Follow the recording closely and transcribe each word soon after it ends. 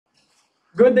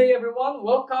Good day everyone,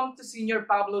 welcome to Senior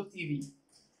Pablo TV.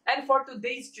 And for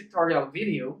today's tutorial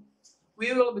video,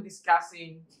 we will be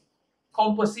discussing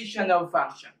composition of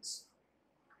functions.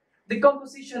 The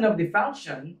composition of the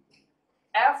function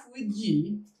f with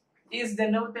g is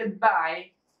denoted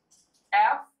by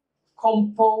f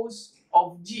composed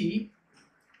of g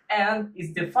and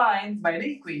is defined by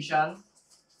the equation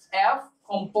f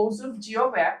composed of g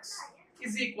of x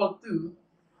is equal to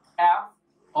f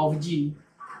of g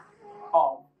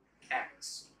of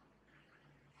x.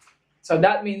 So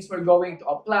that means we're going to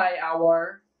apply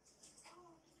our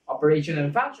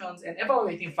operational functions and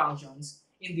evaluating functions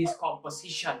in this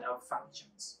composition of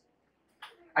functions.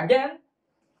 Again,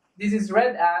 this is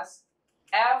read as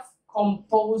f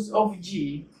composed of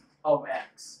g of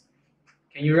x.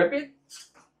 Can you repeat?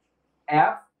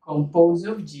 F composed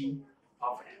of g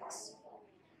of x.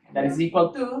 And that is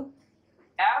equal to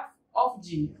f of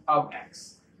g of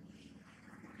x.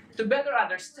 To better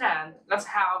understand, let's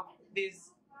have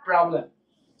this problem.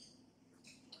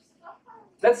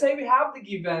 Let's say we have the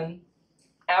given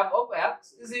f of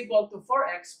x is equal to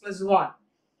 4x plus 1.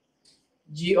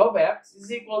 G of x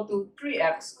is equal to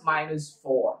 3x minus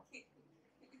 4.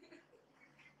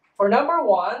 For number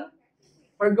 1,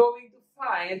 we're going to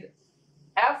find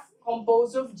f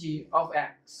composed of g of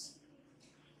x.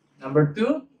 Number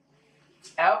 2,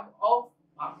 f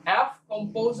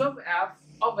composed of f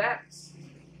of x.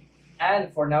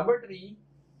 And for number 3,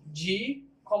 g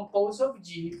composed of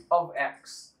g of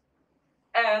x.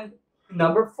 And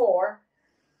number 4,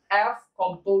 f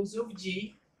composed of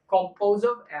g composed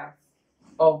of f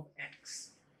of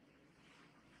x.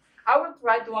 I will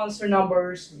try to answer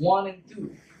numbers 1 and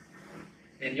 2.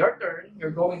 In your turn,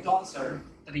 you're going to answer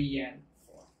 3 and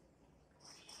 4.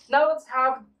 Now let's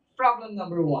have problem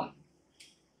number 1.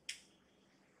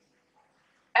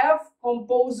 F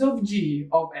composed of g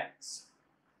of x.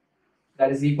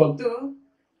 That is equal to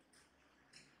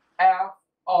f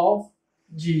of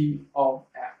g of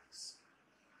x.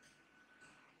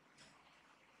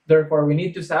 Therefore, we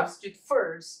need to substitute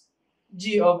first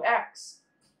g of x.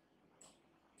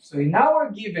 So in our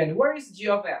given, where is g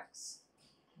of x?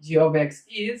 G of x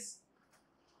is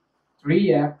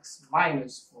 3x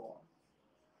minus 4.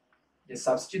 Just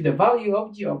substitute the value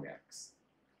of g of x.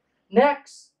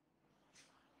 Next,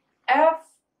 f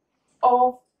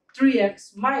of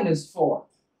 3x minus 4.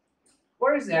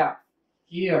 Where is f?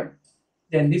 Here.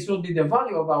 Then this will be the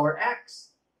value of our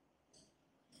x.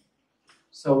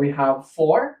 So we have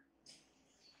 4.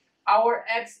 Our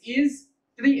x is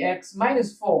 3x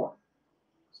minus 4.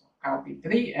 So copy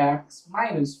 3x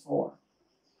minus 4.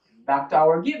 Back to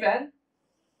our given,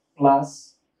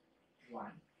 plus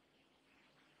 1.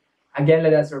 Again,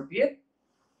 let us repeat.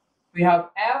 We have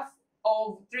f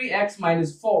of 3x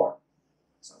minus 4.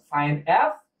 So find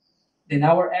f. Then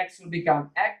our x will become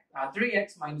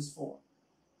 3x minus 4.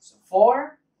 So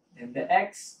 4, then the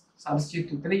x, substitute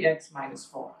to 3x minus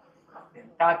 4. Then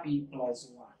copy plus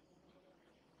 1.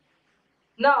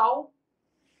 Now,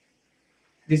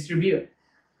 distribute.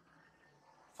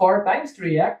 4 times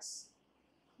 3x,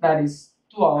 that is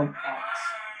 12x.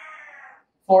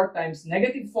 4 times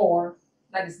negative 4,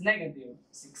 that is negative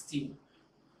 16.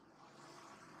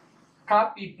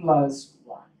 Copy plus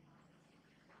 1.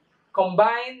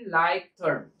 Combine like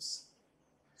terms.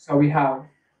 So we have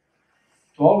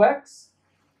 12x,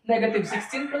 negative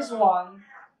 16 plus 1,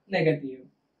 negative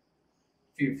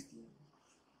 15.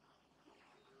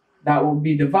 That will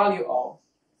be the value of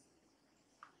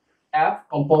f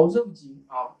composed of g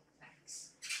of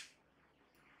x.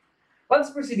 Let's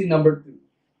proceed in number 2.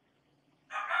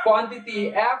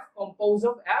 Quantity f composed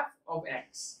of f of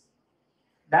x.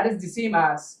 That is the same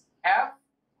as f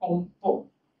of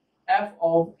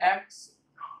x.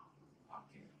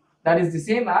 Okay. That is the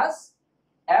same as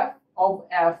f of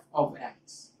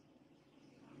x.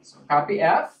 So copy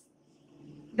f.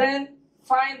 Then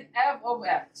find f of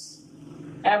x.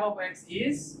 F of x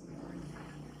is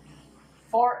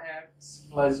 4x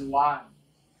plus 1.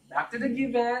 Back to the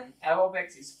given, f of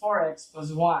x is 4x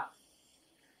plus 1.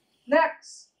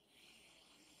 Next,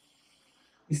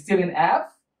 is still in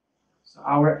f. So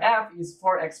our f is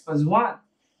 4x plus 1.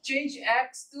 Change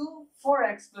x to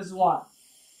 4x plus 1.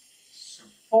 So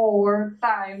 4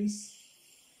 times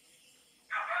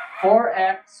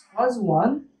 4x plus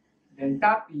 1, then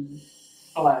copy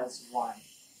plus 1.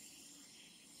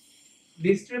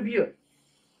 Distribute.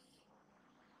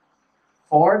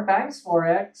 4 times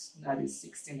 4x, that is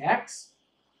 16x.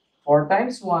 4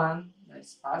 times 1, that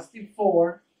is positive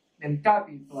 4, then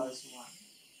copy plus 1.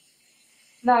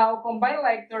 Now, combine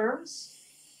like terms.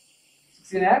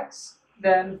 16x,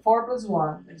 then 4 plus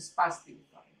 1, that is positive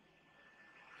 5.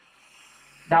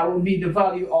 That will be the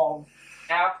value of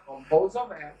f composed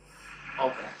of f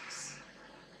of x.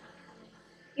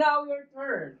 Now your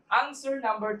turn. Answer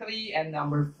number 3 and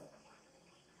number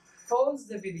 4. Pause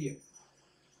the video.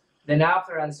 Then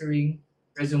after answering,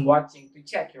 resume watching to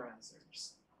check your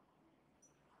answers.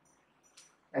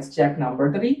 Let's check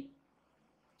number 3.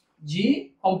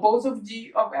 G composed of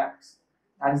g of x.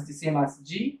 That is the same as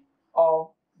g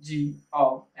of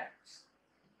x.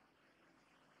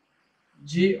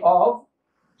 g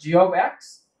of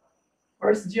x.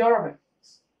 Where's g of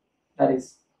x? That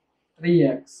is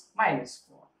 3x minus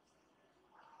 4.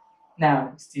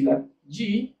 Now, still at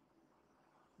g,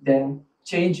 then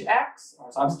change x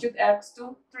or substitute x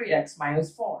to 3x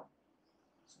minus 4.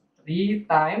 So 3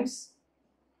 times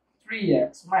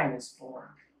 3x minus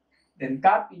 4. Then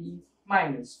copy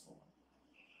minus 4.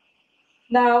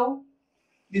 Now,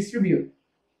 distribute.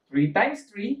 3 times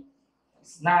 3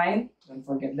 is 9. Don't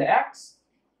forget the x.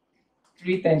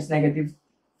 3 times negative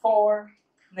 4,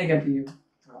 negative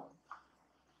 12.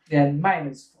 Then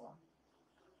minus 4.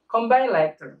 Combine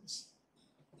like terms.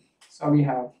 So we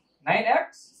have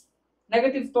 9x,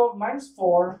 negative 12 minus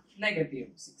 4, negative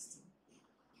 16.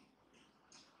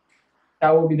 That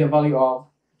will be the value of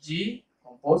g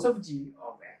composed of g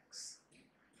of x.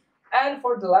 And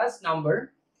for the last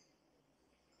number,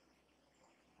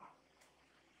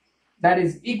 that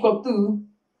is equal to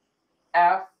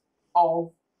f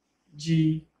of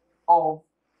g of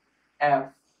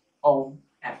f of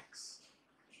x.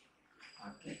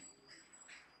 Okay.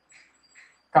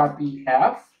 Copy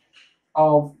f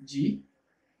of g.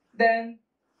 Then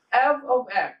f of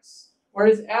x. Where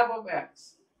is f of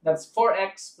x? That's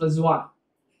 4x plus 1.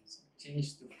 So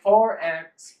change to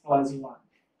 4x plus 1.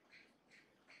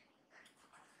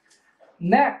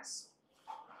 Next,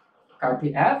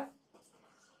 copy f.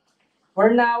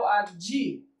 We're now at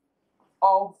g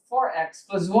of 4x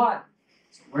plus 1.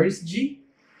 So where is g?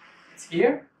 It's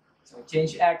here. So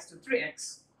change x to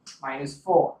 3x minus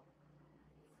 4.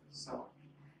 So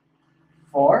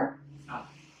 4,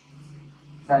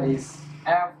 that is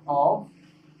f of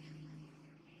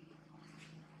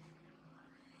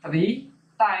 3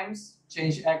 times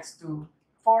change x to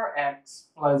 4x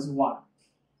plus 1.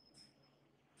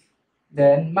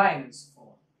 Then minus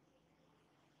 4.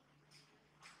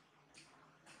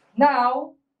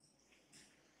 Now,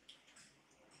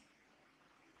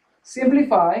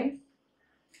 simplify.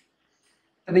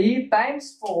 3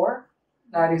 times 4,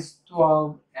 that is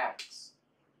 12x.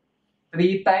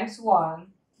 3 times 1,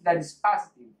 that is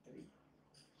positive 3.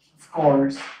 Of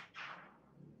course,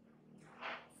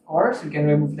 we can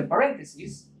remove the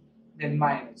parentheses, then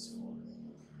minus 4.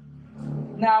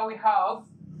 Now we have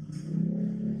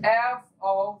f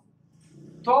of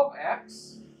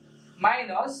 12x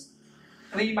minus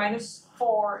 3 minus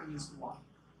 4 is 1.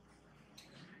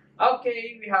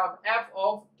 Okay, we have f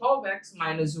of 12x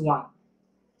minus 1.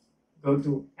 Go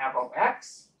to f of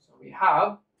x. So we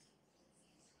have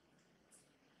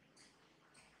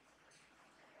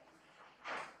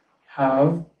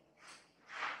have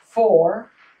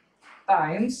 4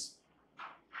 times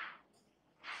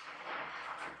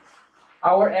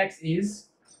our x is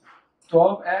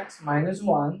 12x minus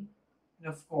 1, and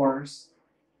of course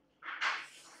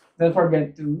don't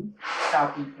forget to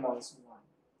copy plus 1.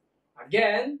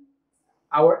 Again,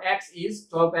 our x is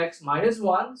 12x minus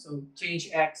 1, so change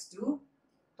x to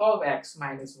 12x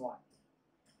minus 1.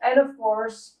 And of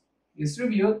course,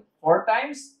 distribute 4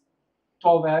 times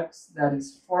 12x, that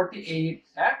is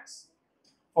 48x.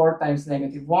 4 times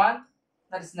negative 1,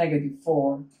 that is negative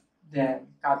 4. Then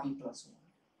copy plus 1.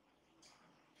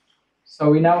 So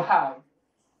we now have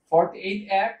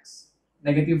 48x,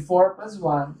 negative 4 plus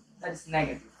 1, that is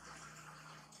negative.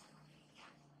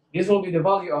 This will be the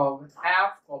value of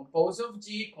f composed of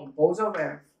g composed of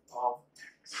f of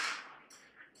x.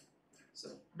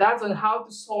 So that's on how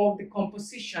to solve the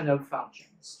compositional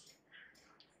functions.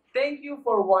 Thank you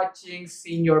for watching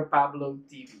Senior Pablo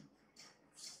TV.